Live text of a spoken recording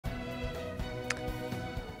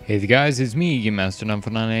Hey there guys, it's me, Game Master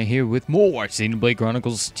 949 here with more Xenoblade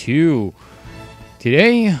Chronicles 2.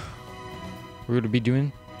 Today, we're going to be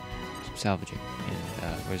doing some salvaging. And,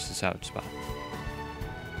 where's the salvage spot?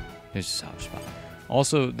 There's the salvage spot.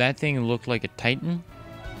 Also, that thing looked like a Titan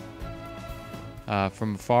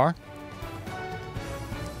from afar.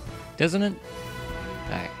 Doesn't it?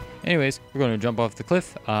 Alright. Anyways, we're going to jump off the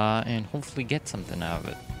cliff and hopefully get something out of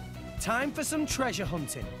it. Time for some treasure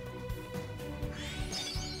hunting.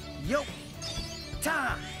 Yo!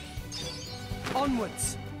 Ta!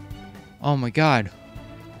 Onwards! Oh my god.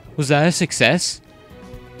 Was that a success?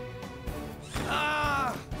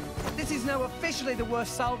 Ah! This is now officially the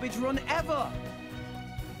worst salvage run ever!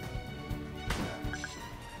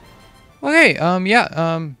 Okay,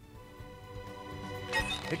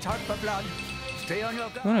 It's hard for blood. Stay on your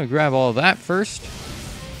I'm guard. gonna grab all of that first.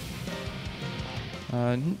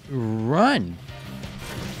 Run! Run.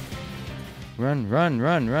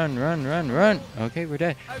 Okay, we're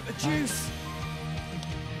dead. Out the juice!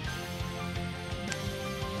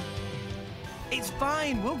 It's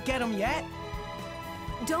fine, we'll get them yet.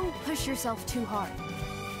 Don't push yourself too hard.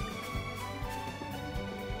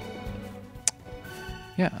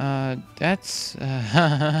 Yeah, that's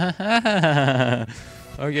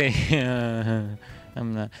okay.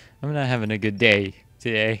 I'm not having a good day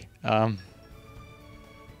today.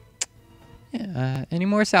 Yeah, any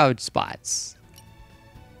more salvage spots?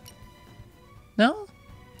 No?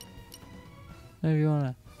 Maybe you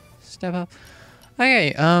wanna step up?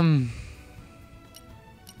 Okay,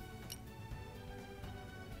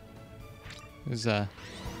 there's a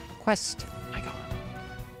quest icon.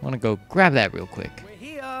 Wanna go grab that real quick. We're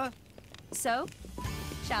here. So,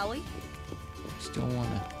 shall we? Still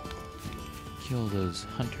wanna kill those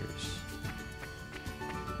hunters.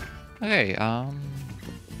 Okay,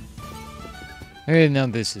 okay, now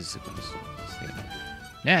this is supposed to be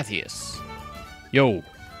Nathius. Yo.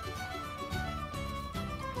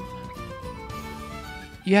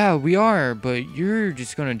 Yeah, we are, but you're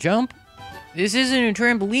just gonna jump? This isn't a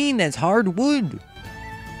trampoline, that's hard wood.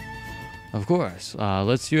 Of course.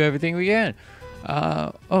 Let's do everything we can.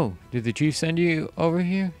 Oh, did the chief send you over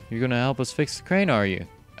here? You're gonna help us fix the crane, are you?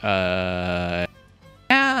 Yeah.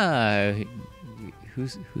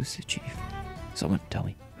 Who's the chief? Someone tell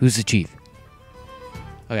me. Who's the chief?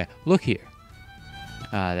 Okay, look here.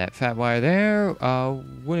 That fat wire there,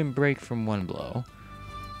 wouldn't break from one blow.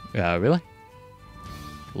 Really?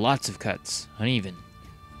 Lots of cuts. Uneven.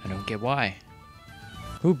 I don't get why.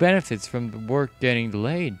 Who benefits from the work getting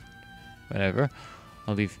delayed? Whatever.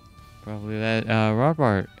 I'll leave probably that rod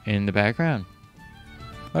part in the background.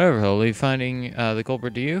 Whatever, I'll leave finding the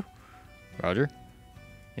culprit to you. Roger.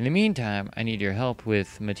 In the meantime, I need your help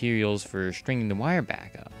with materials for stringing the wire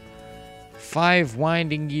back up. 5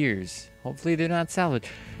 winding gears. Hopefully they're not salvaged.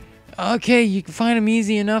 Okay, you can find them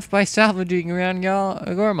easy enough by salvaging around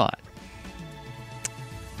Gormot.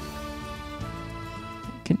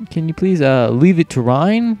 Can you please leave it to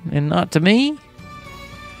Ryan and not to me?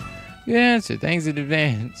 Good answer. Thanks in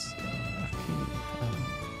advance.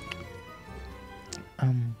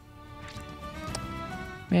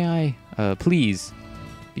 May I please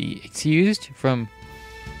be excused from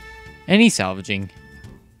any salvaging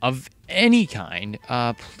of any kind?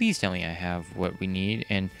 Please tell me I have what we need.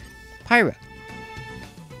 And Pyra,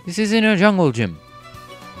 this isn't a jungle gym.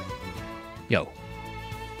 Yo,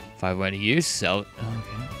 5 winding gears. Sell. Okay,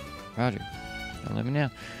 Roger. Don't let me know.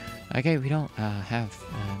 Okay, we don't have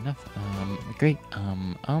enough. Great.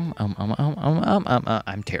 I'm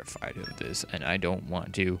terrified of this, and I don't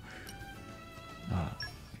want to.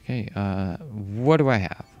 Okay. What do I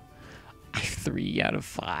have? I have 3 out of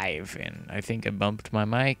 5, and I think I bumped my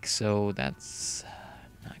mic, so that's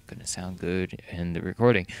not gonna sound good in the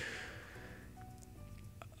recording.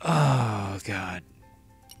 Oh God.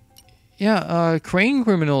 Yeah. Crane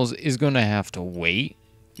Criminals is gonna have to wait.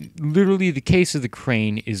 Literally, the case of the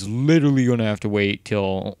crane is literally going to have to wait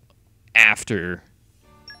till after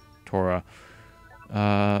Torah.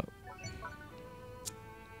 Yeah,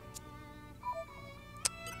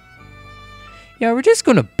 we're just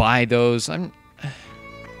going to buy those. I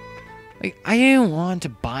didn't want to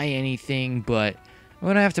buy anything, but I'm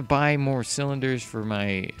going to have to buy more cylinders for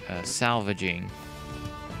my salvaging.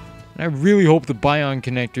 And I really hope the Bion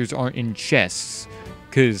connectors aren't in chests,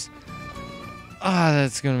 because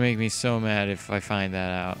that's gonna make me so mad if I find that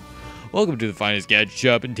out. Welcome to the finest gadget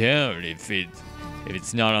shop in town. If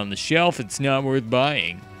it's not on the shelf, it's not worth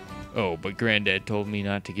buying. Oh, but Granddad told me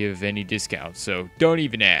not to give any discounts, so don't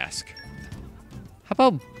even ask. How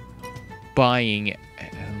about buying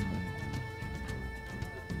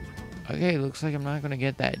Okay, looks like I'm not gonna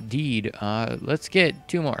get that deed. Let's get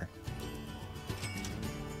 2 more.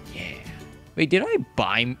 Yeah. Wait, did I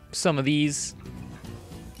buy some of these?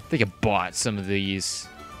 I think I bought some of these.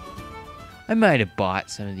 I might have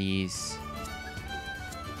bought some of these.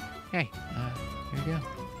 Okay, here we go.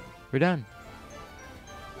 We're done.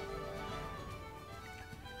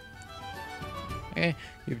 Okay,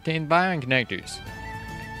 you obtained bion connectors.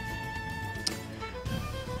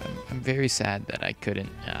 I'm very sad that I couldn't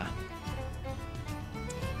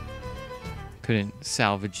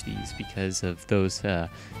salvage these because of those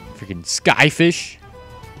freaking skyfish.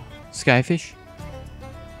 Skyfish.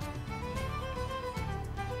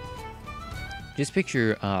 Just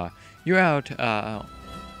picture you're out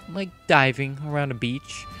like diving around a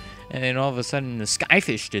beach, and then all of a sudden the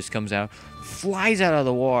skyfish just comes out, flies out of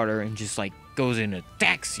the water, and just like goes and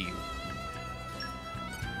attacks you.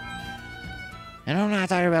 And I'm not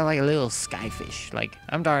talking about like a little skyfish. Like,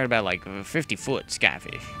 I'm talking about like a 50-foot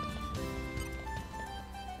skyfish.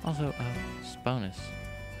 Also, this bonus.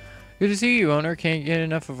 Good to see you, owner. Can't get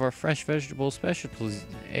enough of our fresh vegetable specialties,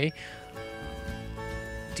 eh?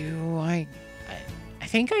 Do I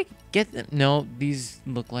think I get them. No, these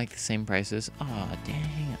look like the same prices. Aw,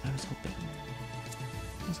 dang. I was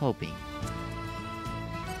hoping.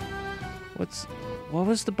 What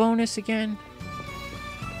was the bonus again?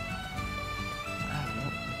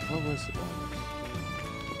 What was the bonus?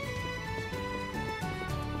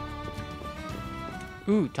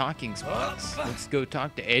 Ooh, talking spots. Let's go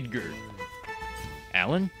talk to Edgar.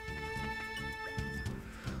 Alan?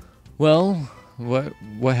 Well, what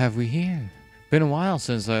have we here? Been a while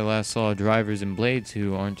since I last saw drivers and blades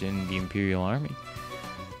who aren't in the Imperial Army.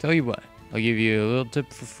 Tell you what, I'll give you a little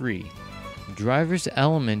tip for free. Driver's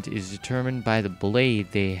element is determined by the blade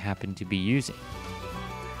they happen to be using.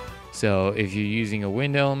 So if you're using a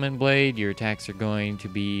wind element blade, your attacks are going to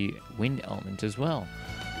be wind element as well.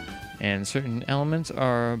 And certain elements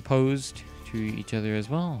are opposed to each other as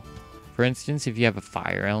well. For instance, if you have a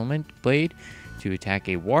fire element blade to attack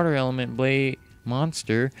a water element blade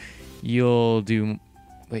monster, you'll do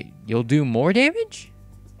more damage?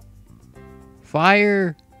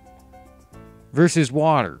 Fire versus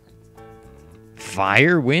water.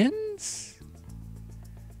 Fire wins?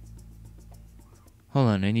 Hold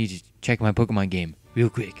on, I need to check my Pokemon game real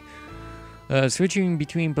quick. Switching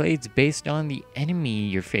between blades based on the enemy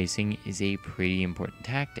you're facing is a pretty important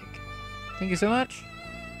tactic. Thank you so much.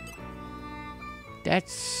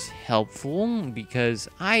 That's helpful because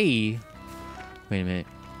wait a minute.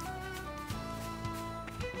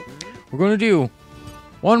 We're gonna do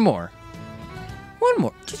one more. One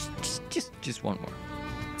more. Just one more.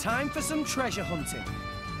 Time for some treasure hunting.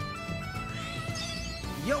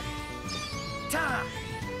 Yo! Ta!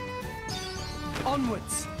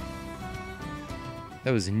 Onwards!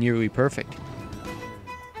 That was nearly perfect.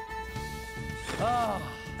 Oh,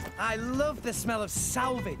 I love the smell of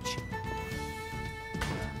salvage.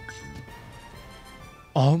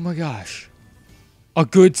 Oh my gosh. A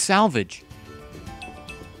good salvage.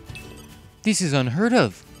 This is unheard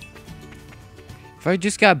of. If I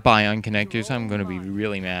just got bion connectors, I'm gonna be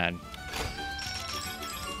really mad.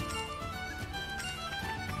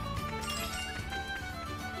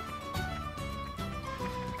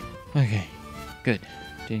 Okay, good.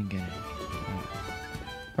 Didn't get it. Right.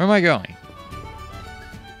 Where am I going?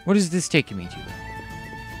 What is this taking me to?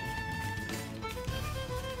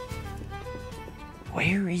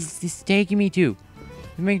 Where is this taking me to?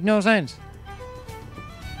 It makes no sense.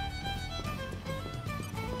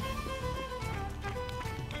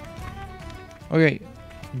 Okay,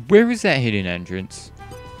 where is that hidden entrance?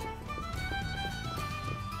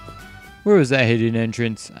 Where was that hidden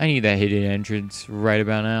entrance? I need that hidden entrance right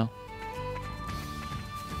about now.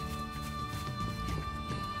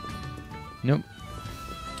 Nope.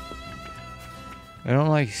 I don't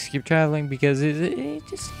like skip traveling because it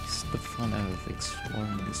just is the fun of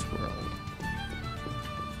exploring this world.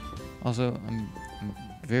 Also, I'm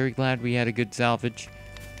very glad we had a good salvage.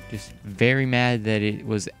 Just very mad that it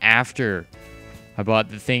was after I bought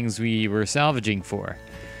the things we were salvaging for.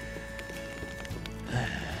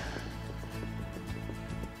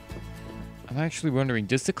 I'm actually wondering,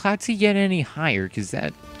 does the Cloud Sea get any higher? Because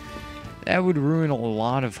that would ruin a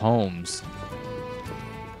lot of homes.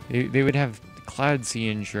 They would have Cloud Sea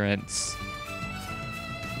insurance.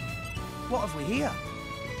 What have we here?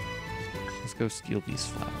 Let's go steal these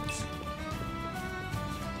flowers.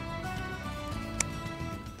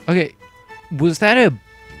 Okay, was that a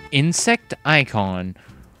insect icon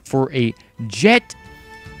for a jet?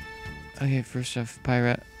 Okay, first off,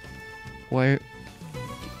 pirate. Where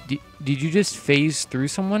did you just phase through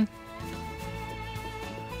someone?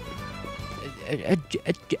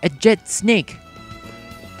 a jet snake.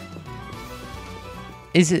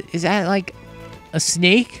 Is that like a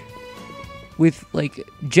snake with like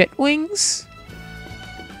jet wings?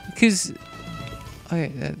 Because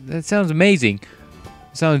okay, that sounds amazing.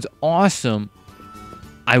 Sounds awesome.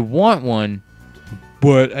 I want one,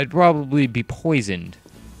 but I'd probably be poisoned.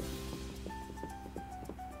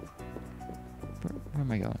 Where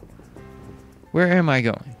am I going? Where am I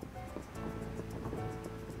going?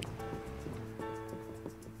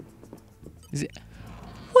 Is it?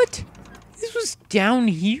 What? This was down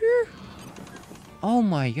here? Oh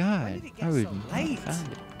my god! When did it get I would so not late?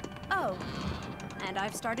 found it. Oh, and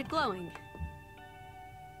I've started glowing.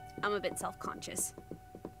 I'm a bit self-conscious.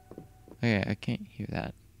 Okay, I can't hear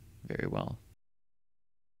that very well.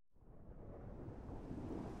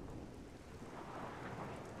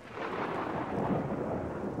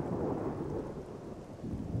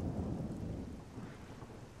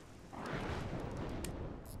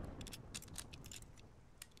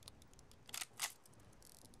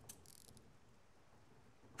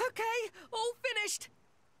 Okay, all finished.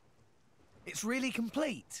 It's really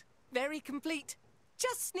complete. Very complete.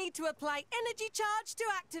 Just need to apply energy charge to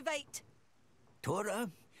activate. Tora,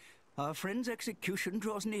 our friend's execution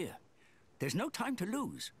draws near. There's no time to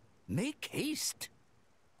lose. Make haste.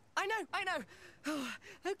 I know. Oh,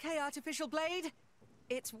 okay, Artificial Blade.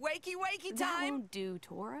 It's wakey That time. won't do,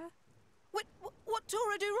 Tora. What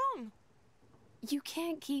Tora do wrong? You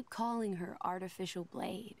can't keep calling her Artificial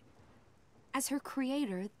Blade. As her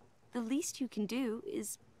creator, the least you can do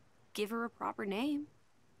is give her a proper name.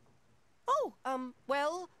 Oh,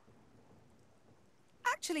 well...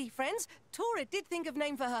 Actually, friends, Tora did think of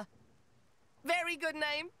name for her. Very good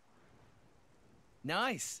name.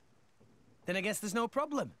 Nice. Then I guess there's no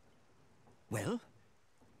problem. Well,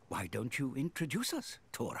 why don't you introduce us,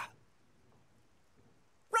 Tora?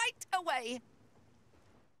 Right away.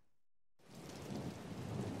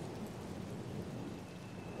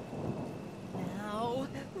 Now,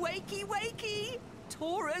 wakey.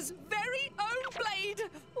 Tora's very own blade.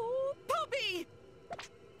 Oh, Poppy.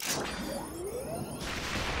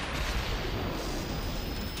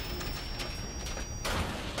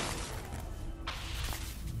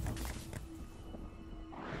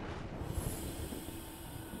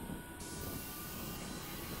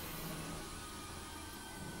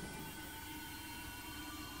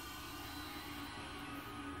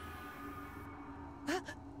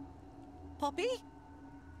 Poppy?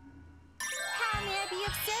 How may I be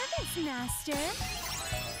of service, Master?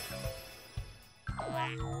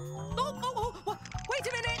 Oh, wait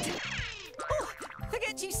a minute! Oh,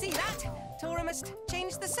 forget you see that. Tora must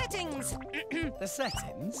change the settings. The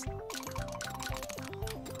settings?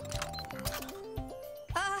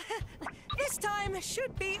 This time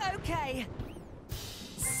should be okay.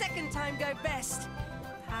 Second time go best.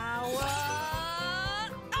 Power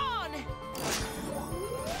on!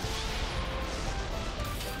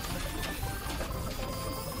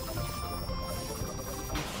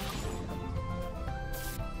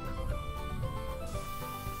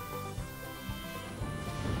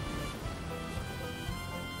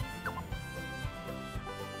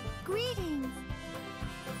 Greetings,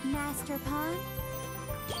 Master Pawn.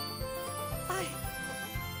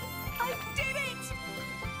 I did it!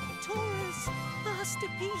 Tora's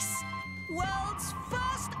masterpiece. World's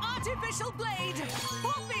first artificial blade.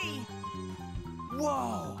 Poppy!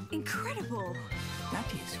 Whoa! Incredible! That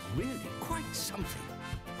is really quite something.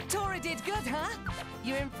 Tora did good, huh?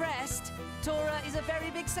 You impressed? Tora is a very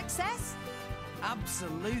big success?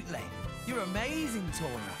 Absolutely. You're amazing,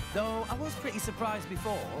 Tora. Though I was pretty surprised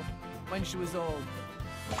before, when she was all,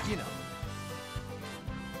 you know.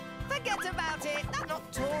 Forget about it. That's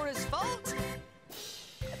not Tora's fault.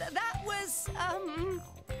 That was,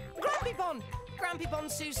 Grumpy-Pon. Grumpy-Pon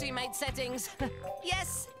Susu made settings.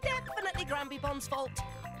 Yes, definitely Grumpy-Pon's fault.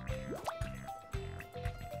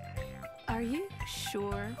 Are you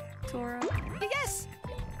sure, Tora? Yes,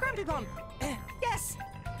 Grumpy-Pon. Yes.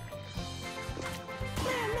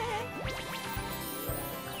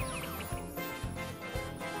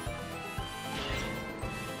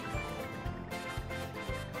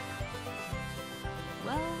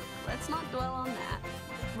 Well, let's not dwell on that.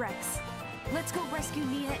 Rex, let's go rescue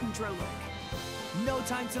Nia and Drolek. No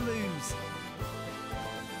time to lose.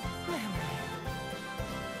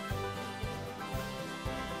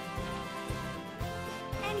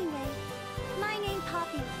 Anyway, my name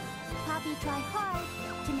Poppy. Poppy try hard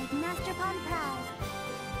to make Master Pawn proud.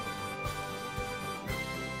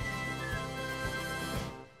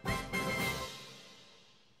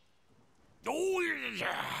 Oh,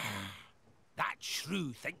 yeah. That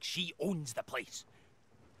shrew thinks she owns the place.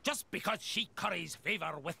 just because she curries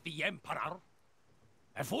favour with the Emperor.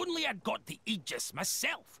 If only I'd got the Aegis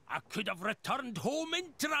myself, I could have returned home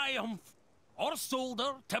in triumph, or sold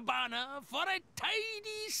her to Banna for a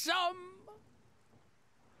tiny sum.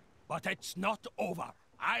 But it's not over.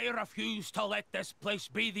 I refuse to let this place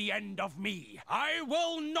be the end of me. I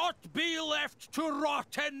will not be left to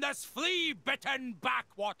rot in this flea-bitten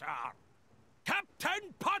backwater.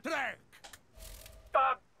 Captain Patrick!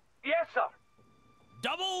 Yes, sir.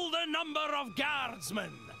 Double the number of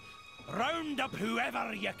guardsmen. Round up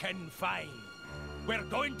whoever you can find. We're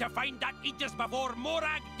going to find that Aegis before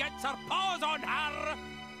Morag gets her paws on her.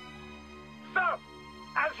 Sir,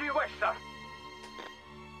 as you wish, sir.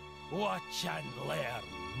 Watch and learn,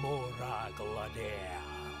 Morag Lader.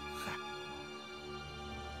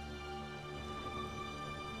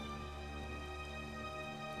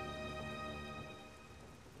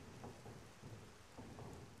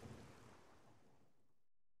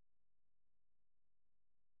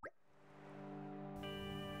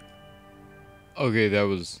 Okay, that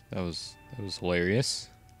was hilarious.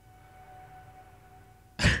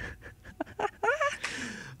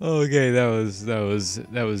 Okay,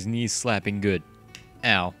 that was knee slapping good.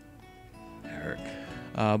 Ow.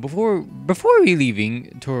 Before we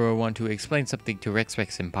leaving, Tora want to explain something to Rex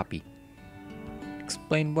and Poppy.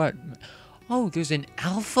 Explain what? Oh, there's an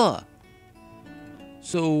alpha.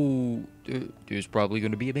 So there's probably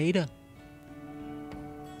going to be a beta.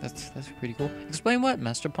 That's pretty cool. Explain what,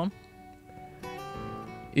 Master Plum?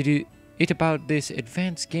 It about this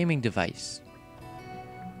advanced gaming device.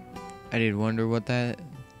 I did wonder what that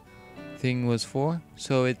thing was for.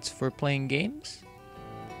 So it's for playing games?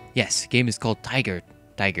 Yes, game is called Tiger.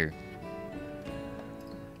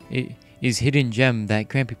 It is hidden gem that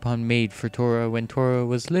Grampy Pond made for Tora when Tora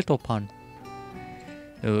was Little Pond.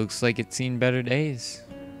 It looks like it's seen better days.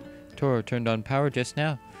 Tora turned on power just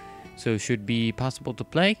now, so should be possible to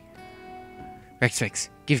play. Rex,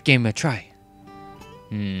 give game a try.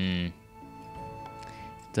 It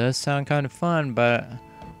does sound kind of fun, but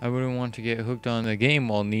I wouldn't want to get hooked on the game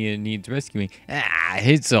while Nia needs rescuing.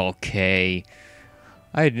 It's okay.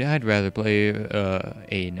 I'd rather play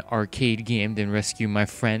an arcade game than rescue my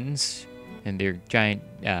friends and their giant,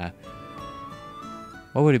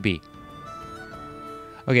 what would it be?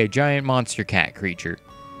 Okay, giant monster cat creature.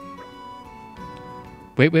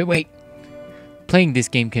 Wait. Playing this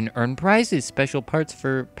game can earn prizes, special parts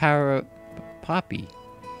for Power Poppy.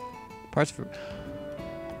 Parts for...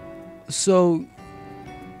 So,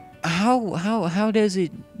 how does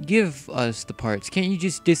it give us the parts? Can't you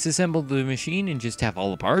just disassemble the machine and just have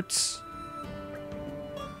all the parts?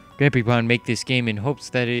 Grampy Pond make this game in hopes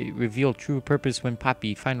that it reveal true purpose when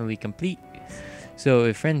Poppy finally complete. So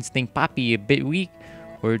if friends think Poppy a bit weak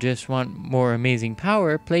or just want more amazing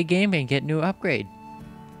power, play game and get new upgrade.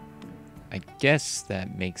 I guess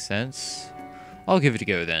that makes sense. I'll give it a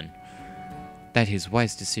go then. That is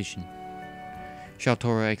wise decision. Shall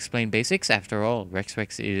Tora explain basics? After all, Rex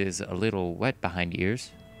is a little wet behind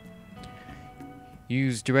ears.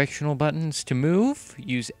 Use directional buttons to move.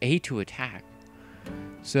 Use A to attack.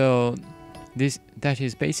 So, that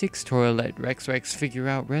is basics. Tora let Rex figure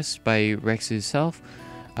out rest by Rex's self.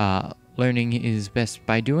 Learning is best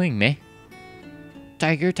by doing, meh?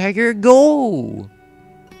 Tiger, go!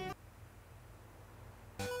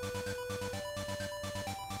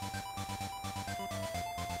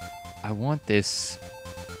 I want this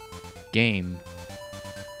game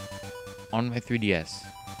on my 3DS.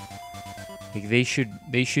 Like they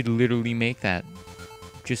should literally make that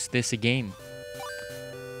just this a game.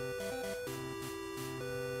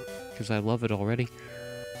 Cuz I love it already.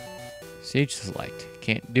 Stage select,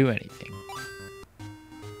 can't do anything.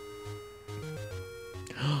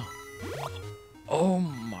 Oh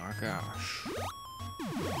my gosh.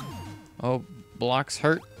 Oh, blocks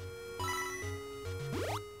hurt.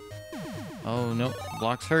 Oh no,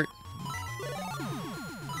 blocks hurt.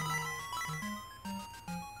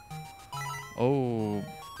 Oh,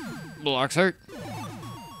 blocks hurt.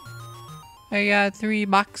 I got 3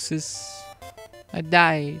 boxes. I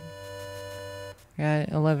died. I got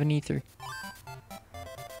 11 ether.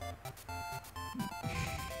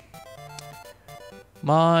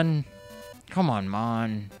 Mon. Come on,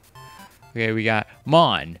 Mon. Okay, we got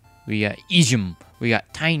Mon. We got Ijum. We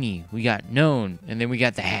got Tiny. We got Known. And then we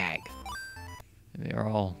got the Hag. They're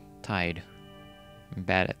all tied. I'm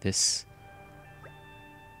bad at this.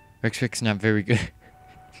 Rex not very good.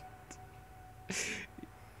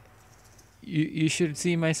 You should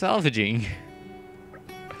see my salvaging.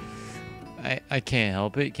 I can't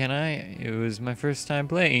help it, can I? It was my first time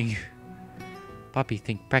playing. Poppy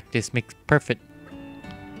think practice makes perfect.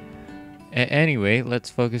 Anyway, let's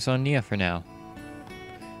focus on Nia for now.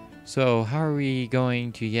 So, how are we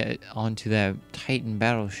going to get onto that Titan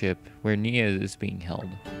battleship where Nia is being held?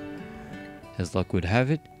 As luck would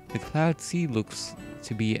have it, the Cloud Sea looks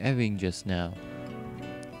to be ebbing just now.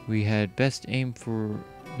 We had best aim for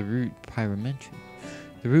the route Pyra mentioned.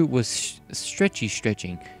 The route was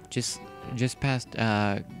stretching, just past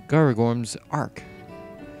Garagorm's Ark.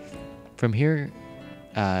 From here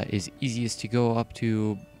is easiest to go up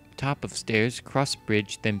to top of stairs, cross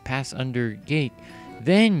bridge, then pass under gate.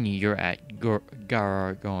 Then you're at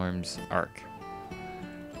Garagorm's Ark.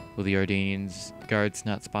 Will the Ardanians guards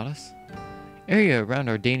not spot us? Area around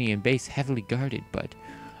Ardanian base heavily guarded, but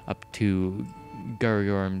up to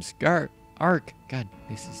Garagorm's Ark. God,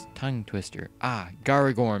 this is tongue twister.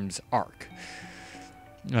 Garagorm's Ark.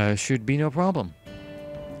 Should be no problem.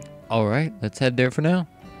 All right, let's head there for now.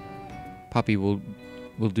 Poppy will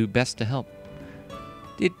do best to help.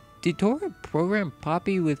 Did Tora program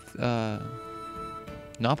Poppy with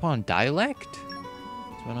Nopon dialect?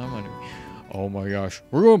 That's what I'm wondering. Oh my gosh,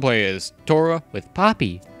 we're gonna play as Tora with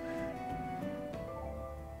Poppy.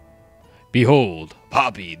 Behold,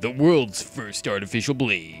 Poppy, the world's first artificial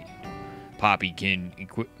blade. Poppy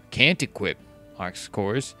can't equip Ox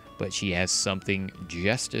cores, but she has something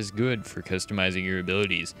just as good for customizing your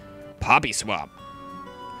abilities. Poppy Swap.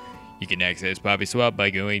 You can access Poppy Swap by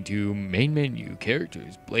going to Main Menu,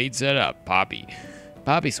 Characters, Blade Setup, Poppy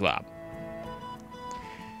Swap.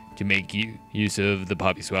 To make use of the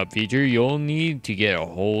Poppy Swap feature, you'll need to get a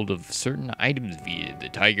hold of certain items via the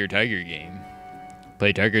Tiger game.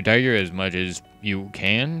 Play Tiger as much as you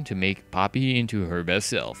can to make Poppy into her best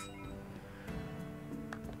self.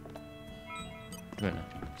 I'm gonna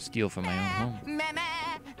steal from my own home.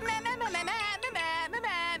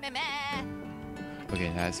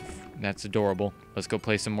 Okay, that's adorable. Let's go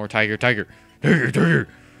play some more Tiger.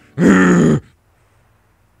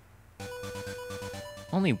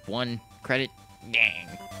 Only one credit? Dang.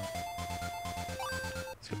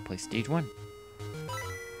 Let's go play stage 1.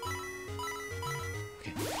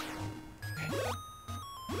 Okay.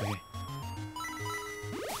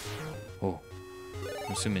 Oh.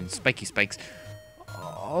 I'm assuming spiky spikes.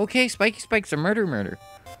 Okay, spiky spikes are murder.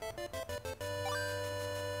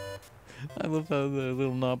 I love how the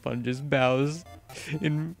little Nopon just bows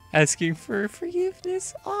in asking for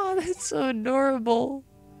forgiveness. Oh, that's so adorable.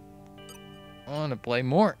 I want to play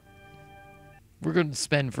more. We're going to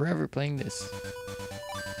spend forever playing this.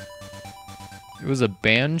 It was a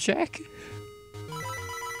ban check?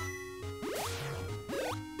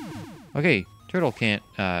 Okay, turtle can't,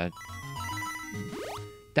 die.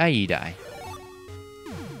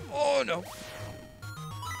 Oh, no.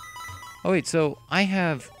 Oh, wait, so I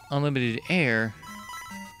have unlimited air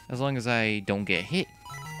as long as I don't get hit.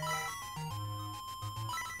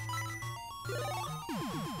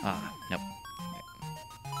 Nope.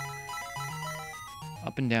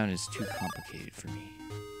 Up and down is too complicated for me.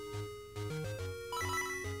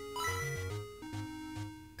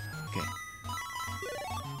 Okay.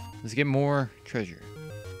 Let's get more treasure.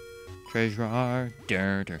 Treasure,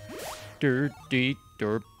 dirty,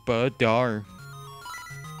 dar.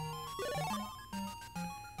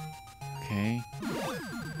 Okay.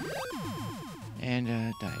 And,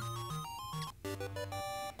 died.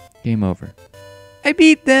 Game over. I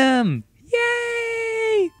beat them!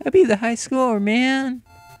 Yay! I beat the high score, man!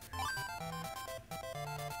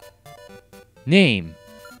 Name.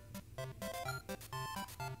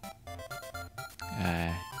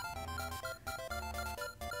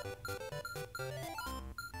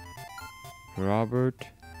 Robert.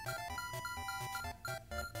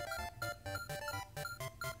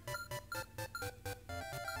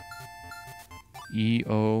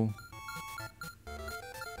 E.O.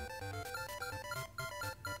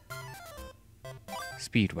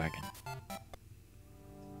 Speedwagon.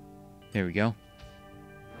 There we go.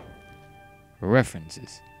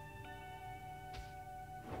 References.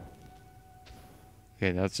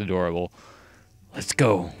 Okay, that's adorable. Let's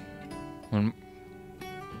go.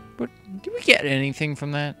 But did we get anything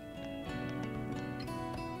from that?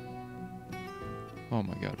 Oh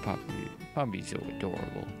my god, Poppy's so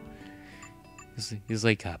adorable. He's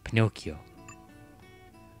like Pinocchio.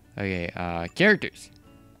 Okay, characters.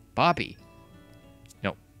 Poppy.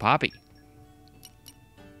 No, Poppy.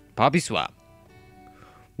 Poppy Swap.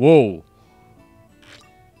 Whoa.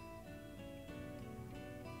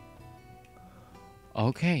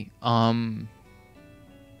 Okay,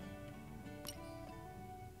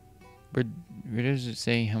 where does it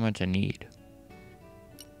say how much I need?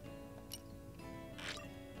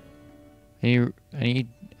 I need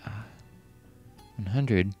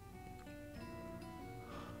 100.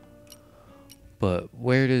 But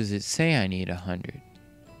where does it say I need 100?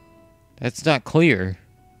 That's not clear.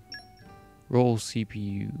 Roll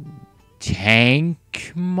CPU.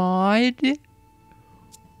 Tank mod?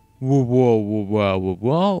 Whoa, whoa, whoa, whoa, whoa,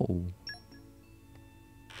 whoa.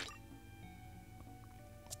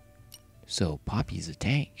 So, Poppy's a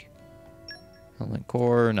tank. Helmet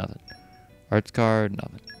core, nothing. Arts card,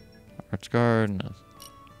 nothing. Arts card, nothing.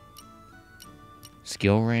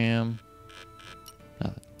 Skill RAM,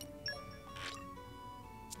 nothing.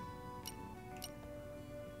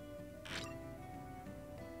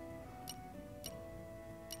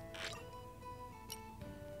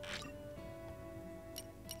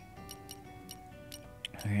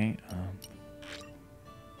 Okay,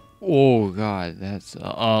 oh god, that's a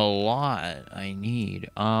lot I need.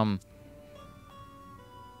 You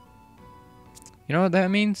know what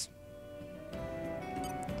that means?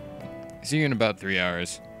 See you in about 3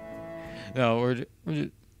 hours. No, we're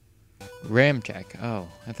just RAM check. Oh,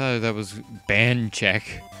 I thought that was ban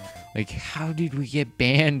check. Like, how did we get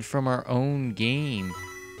banned from our own game?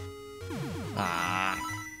 Ah.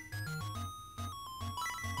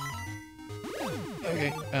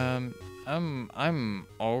 Okay,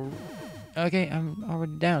 I'm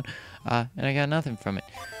already down. And I got nothing from it.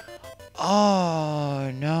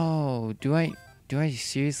 Oh no. Do I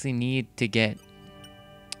seriously need to get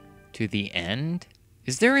to the end?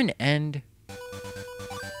 Is there an end?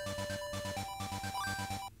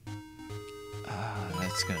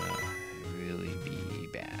 That's gonna really be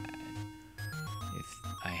bad. If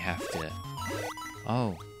I have to...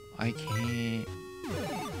 Oh, I can't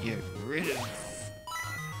get rid of...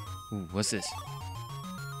 Ooh, what's this?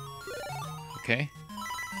 Okay.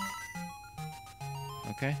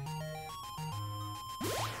 Okay.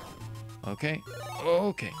 Okay.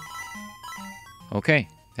 Okay. Okay.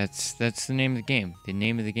 That's the name of the game. The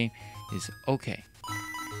name of the game is okay.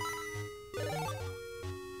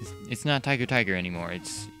 It's not Tiger Tiger anymore.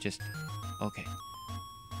 It's just okay.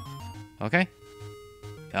 Okay?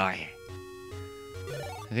 Oh, yeah.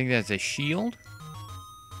 I think that's a shield.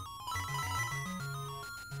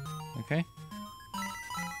 Okay.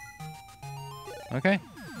 Okay.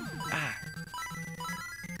 Ah.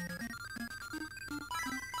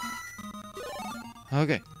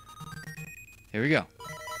 Okay. Here we go.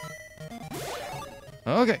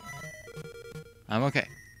 Okay. I'm okay.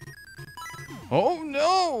 Oh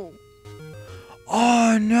no!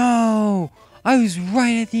 Oh no! I was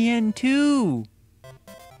right at the end too!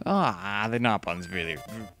 Ah, the not bun's really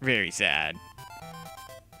very sad.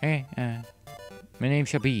 Hey, my name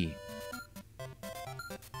shall be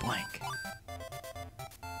blank.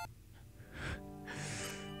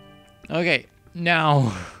 Okay,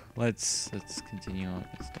 now let's continue on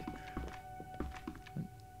with this thing.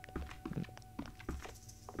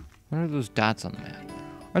 What are those dots on the map?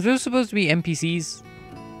 Are those supposed to be NPCs?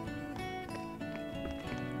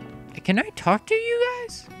 Can I talk to you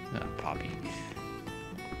guys? Oh, Poppy.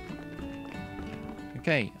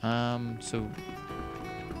 Okay, so...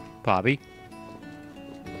 Poppy?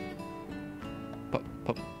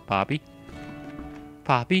 Poppy?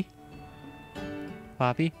 Poppy?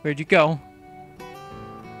 Poppy? Where'd you go?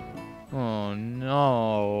 Oh,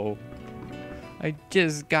 no. I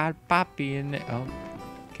just got Poppy in there. Oh.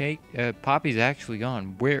 Okay, Poppy's actually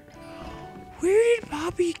gone. Where did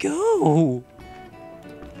Poppy go?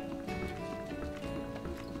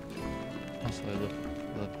 Also, I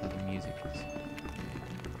love how the music is.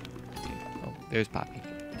 Oh, there's Poppy.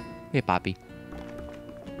 Hey, Poppy.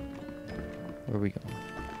 Where are we going?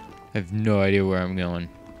 I have no idea where I'm going.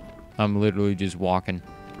 I'm literally just walking.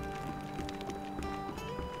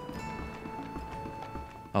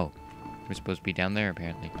 Oh, we're supposed to be down there,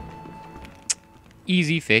 apparently.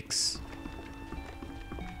 Easy fix.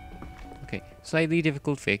 Okay, slightly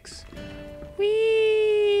difficult fix.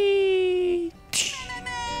 Whee!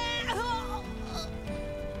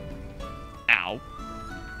 Ow.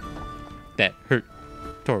 That hurt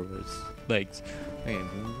Tora's legs. Okay,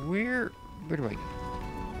 where do I go?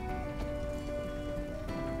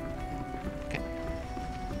 Okay.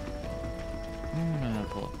 I'm gonna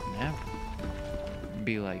pull up the map.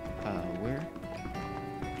 Be like, where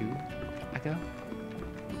do I go?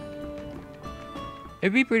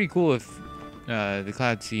 It'd be pretty cool if the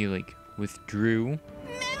Cloud Sea like withdrew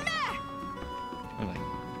or like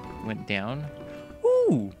went down.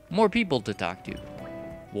 Ooh, more people to talk to.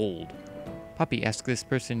 Wold. Poppy, ask this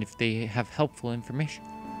person if they have helpful information.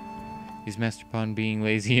 Is Master Pawn being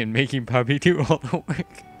lazy and making Poppy do all the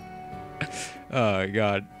work? Oh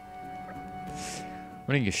god.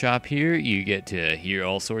 Running a shop here, you get to hear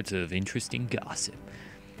all sorts of interesting gossip.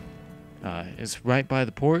 It's right by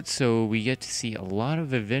the port, so we get to see a lot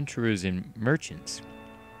of adventurers and merchants.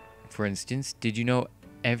 For instance, did you know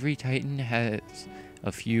every Titan has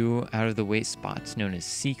a few out-of-the-way spots known as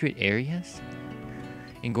secret areas?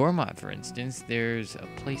 In Gormott, for instance, there's a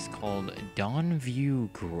place called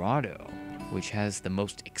Dawnview Grotto, which has the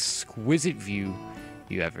most exquisite view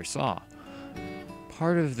you ever saw.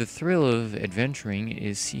 Part of the thrill of adventuring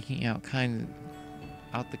is seeking out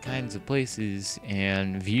the kinds of places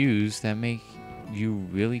and views that make you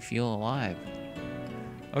really feel alive.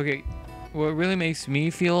 Okay, what really makes me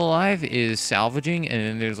feel alive is salvaging, and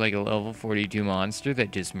then there's like a level 42 monster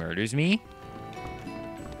that just murders me.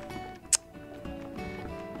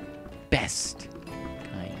 Best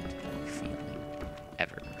kind of feeling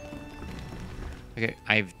ever. Okay,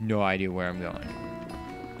 I have no idea where I'm going.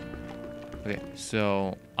 Okay,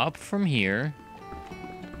 so up from here.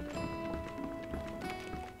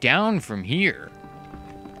 Down from here.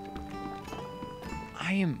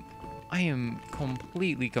 I am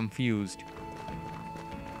completely confused.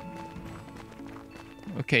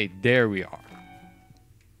 Okay, there we are.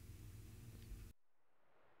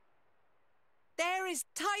 There is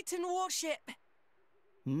Titan warship.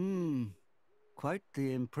 Quite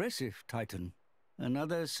the impressive Titan.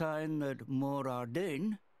 Another sign that Mor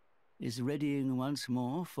Ardain is readying once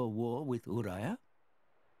more for war with Uriah.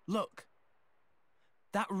 Look.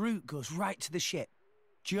 That route goes right to the ship,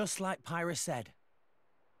 just like Pyra said.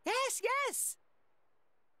 Yes, yes.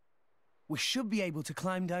 We should be able to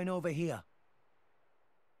climb down over here.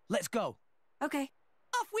 Let's go. Okay.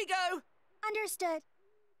 Off we go. Understood.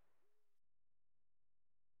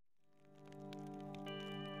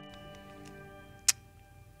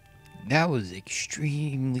 That was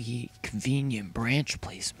extremely convenient branch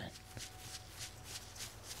placement.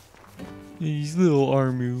 These little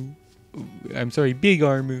Armu. I'm sorry, big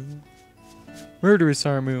Armu. Murderous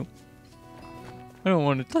Armu. I don't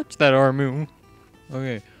want to touch that Armu.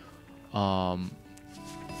 Okay.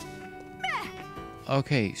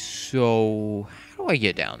 Okay, so how do I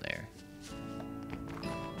get down there?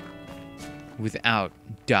 Without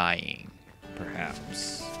dying,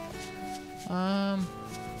 perhaps. Of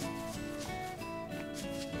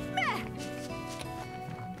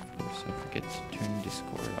course, I forget to turn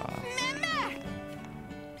Discord off.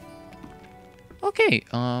 Okay,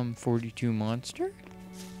 42 monster.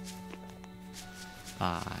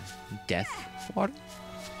 Death water.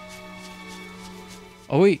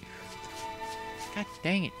 Oh wait. God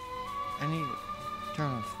dang it. I need to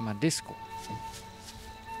turn off my Discord.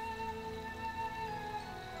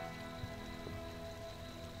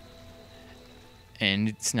 And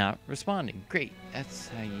it's not responding. Great. That's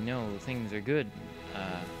how you know things are good.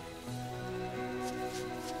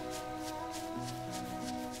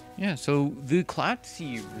 Yeah, so the cloud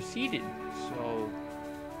sea receded, so...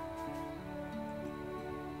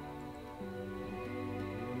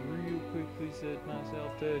 Real quickly set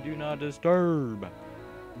myself to do not disturb.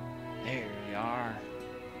 There we are.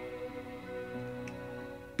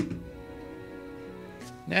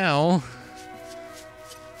 Now...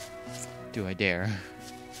 Do I dare?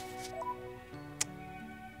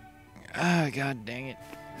 Ah, god dang it.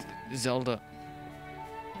 Zelda.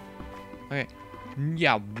 Okay.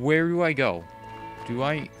 Yeah, where do I go? Do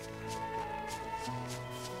I...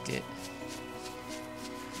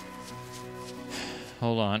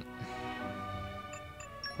 Hold on.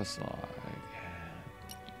 Plus log.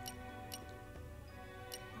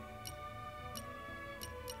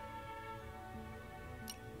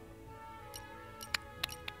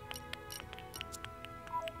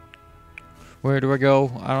 Where do I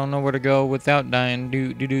go? I don't know where to go without dying.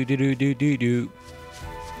 Do.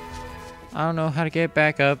 I don't know how to get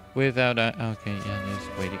back up without dying. Okay, yeah, there's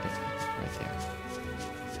a way to get right there.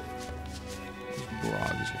 These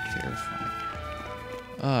blogs are terrifying.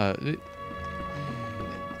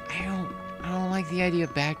 I don't like the idea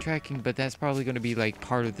of backtracking, but that's probably going to be like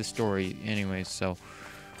part of the story anyway. So,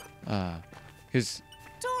 because.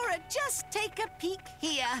 Dora, just take a peek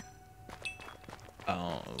here.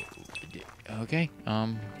 Oh, okay.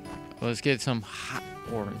 Let's get some hot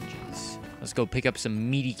oranges. Let's go pick up some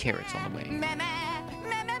meaty carrots on the way.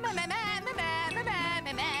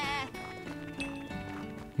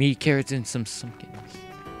 Meaty carrots and some pumpkins.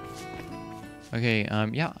 Okay,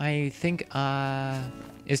 yeah, I think,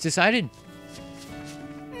 it's decided.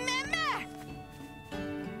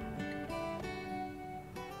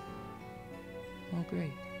 Oh,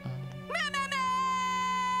 great.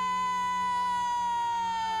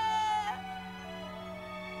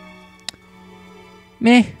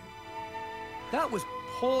 Meh. That was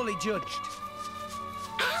poorly judged.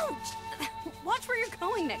 Ouch! Watch where you're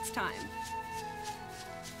going next time.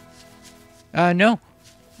 No.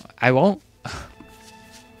 I won't.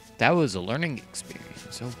 That was a learning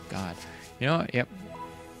experience. Oh, God. You know what? Yep.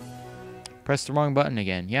 Press the wrong button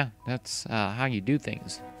again. Yeah, that's how you do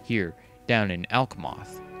things here down in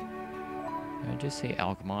Alchemoth. Did I just say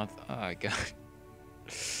Alchemoth? Oh, God.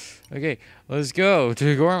 Okay, let's go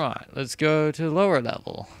to Gormott. Let's go to lower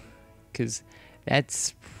level. Because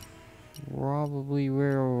that's probably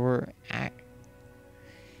where we're at.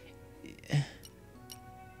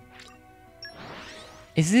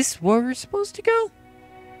 Is this where we're supposed to go?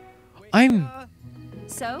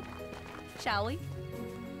 So, shall we?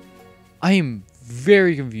 I am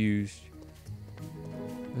very confused.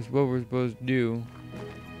 That's what we're supposed to do.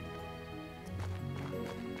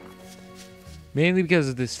 Mainly because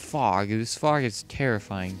of this fog. This fog is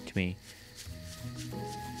terrifying to me.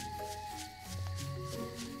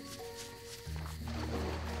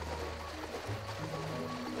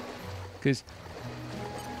 Because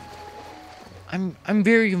I'm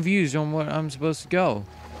very confused on what I'm supposed to go.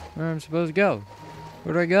 Where I'm supposed to go.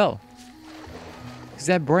 Where do I go? Because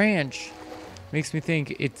that branch makes me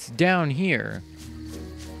think it's down here.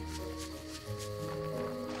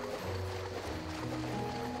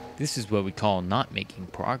 This is what we call not making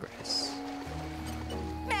progress.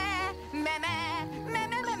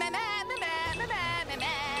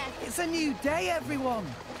 It's a new day, everyone.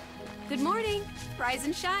 Good morning. Rise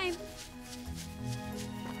and shine.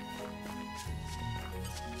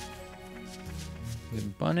 The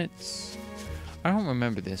Bunnets. I don't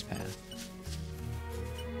remember this path.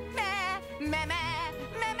 I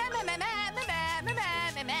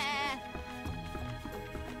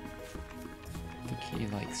think he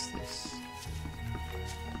likes this.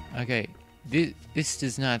 Okay, this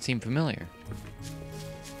does not seem familiar.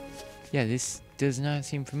 Yeah, this does not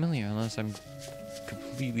seem familiar unless I'm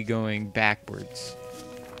completely going backwards.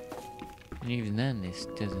 And even then, this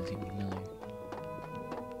doesn't seem familiar.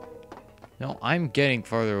 No, I'm getting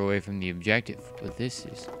farther away from the objective, but this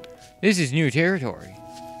is new territory.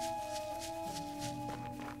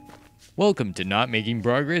 Welcome to Not Making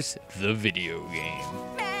Progress, the video game.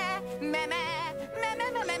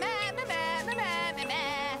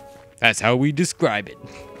 That's how we describe it.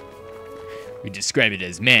 We describe it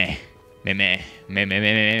as meh, meh, meh, meh, meh, meh,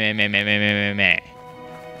 meh, meh, meh, meh, meh, meh.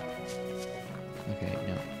 Okay,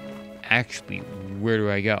 no. Actually, where do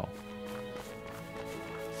I go?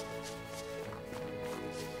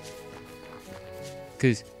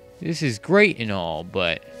 Because this is great and all,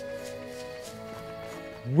 but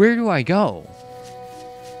where do I go?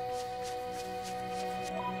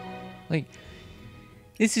 Like,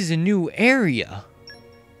 this is a new area.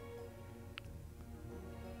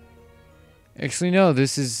 Actually, no,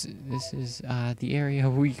 this is the area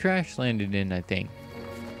we crash landed in, I think.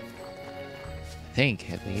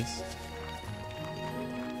 At least.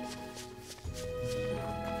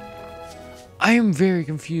 I am very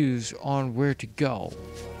confused on where to go.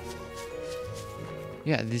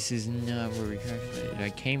 Yeah, this is not where we crash landed.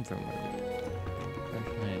 I came from where we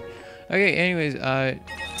crash landed. Okay, anyways,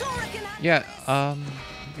 yeah,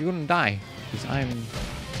 you're gonna die. Because I'm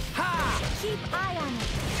Keep eye on it.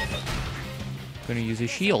 gonna use a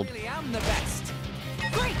shield. I really am the best.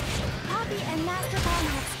 Great! Poppy and Master Bon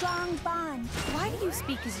have strong bond. Why do you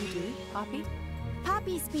speak as you do, Poppy?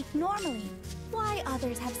 Poppy speak normally. Why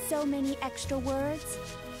others have so many extra words?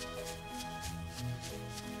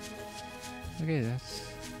 Okay,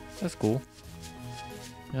 that's cool.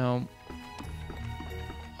 Now,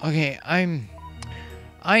 okay,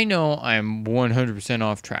 I know I'm 100%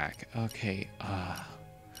 off track. Okay,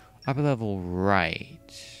 upper level right.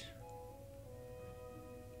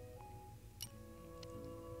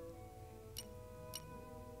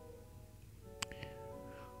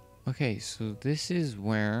 Okay, so this is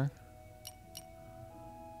where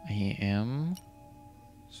I am.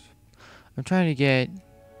 I'm trying to get...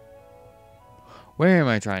 Where am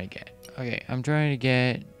I trying to get? Okay, I'm trying to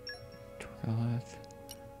get...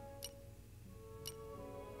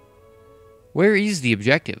 Where is the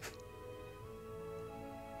objective?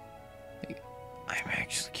 Like, I'm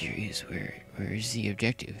actually curious where is the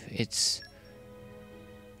objective? It's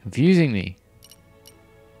confusing me.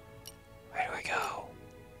 Where do I go?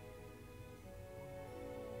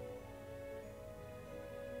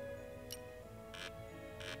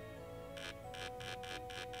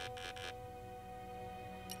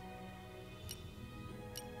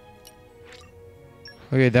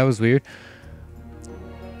 Okay, that was weird.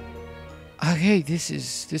 Okay, this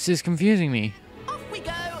is confusing me. Off we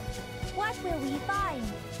go. What will we find?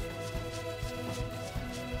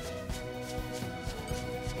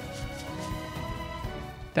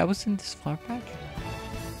 That was in this flower patch?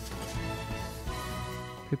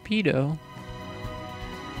 Pepito.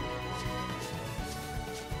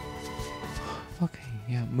 Okay,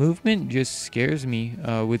 yeah, movement just scares me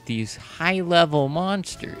with these high-level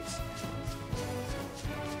monsters.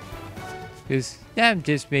 Because that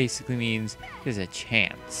just basically means there's a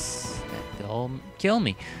chance that they'll kill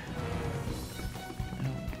me.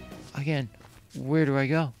 Again, where do I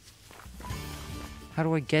go? How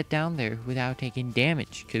do I get down there without taking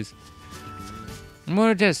damage? Because I'm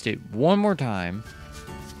going to test it one more time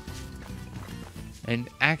and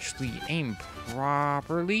actually aim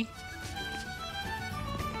properly.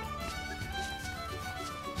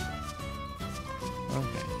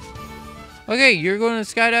 Okay. Okay, you're going to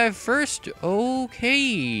skydive first?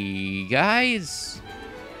 Okay, guys.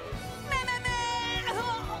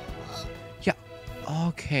 Yeah,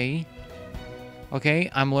 okay. Okay,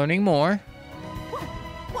 I'm learning more.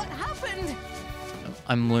 What happened?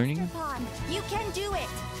 I'm learning. Pond, you can do it.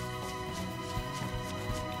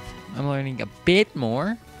 I'm learning a bit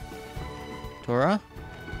more. Tora,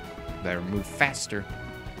 better move faster.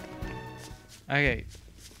 Okay,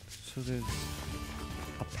 so there's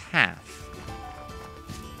a path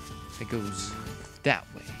that goes that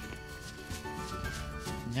way.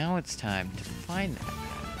 Now it's time to find that path.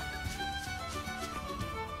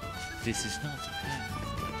 This is not the path,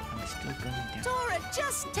 but I'm still going down. Tora,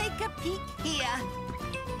 just take a peek here.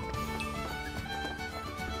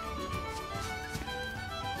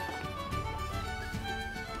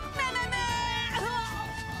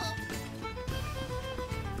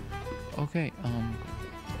 Okay,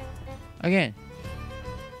 again,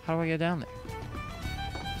 how do I get down there?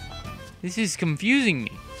 This is confusing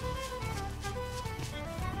me.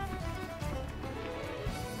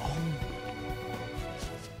 Oh,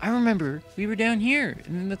 I remember we were down here,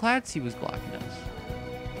 and then the cloud sea was blocking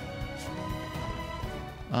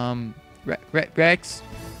us. Rex?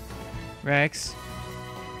 Rex?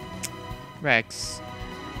 Rex?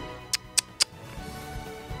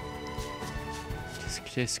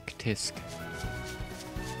 Tisk, tisk.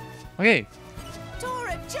 Okay.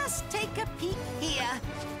 Tora, just take a peek here.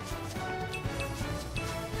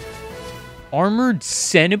 Armored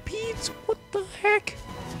centipedes? What the heck?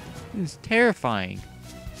 This is terrifying.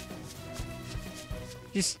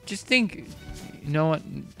 Just think. You know what?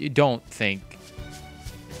 You don't think.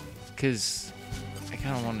 Because I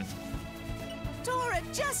kind of want to. Tora,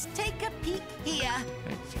 just take a peek here.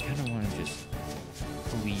 I kind of want to just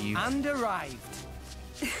leave. And arrived.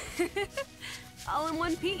 All in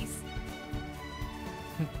one piece.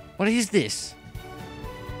 What is this?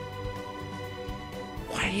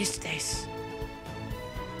 What is this?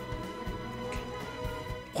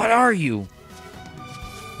 What are you?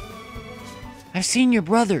 I've seen your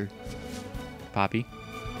brother. Poppy,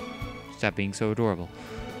 stop being so adorable.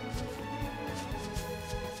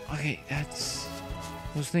 Okay,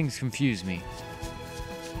 those things confuse me.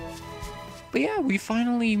 But yeah, we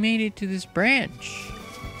finally made it to this branch.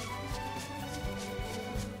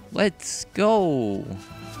 Let's go.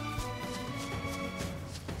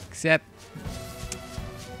 Except,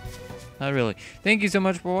 not really. Thank you so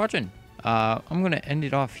much for watching. I'm gonna end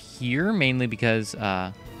it off here, mainly because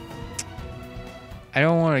I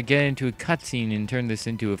don't want to get into a cutscene and turn this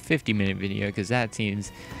into a 50-minute video, because that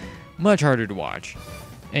seems much harder to watch.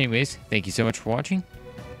 Anyways, thank you so much for watching.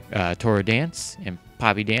 Tora Dance and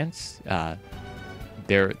Poppy Dance,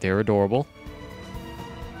 they're adorable.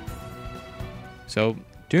 So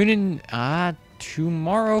tune in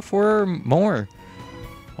tomorrow for more.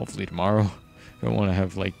 Hopefully tomorrow. I don't want to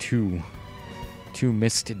have like two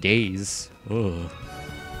missed days. Ugh.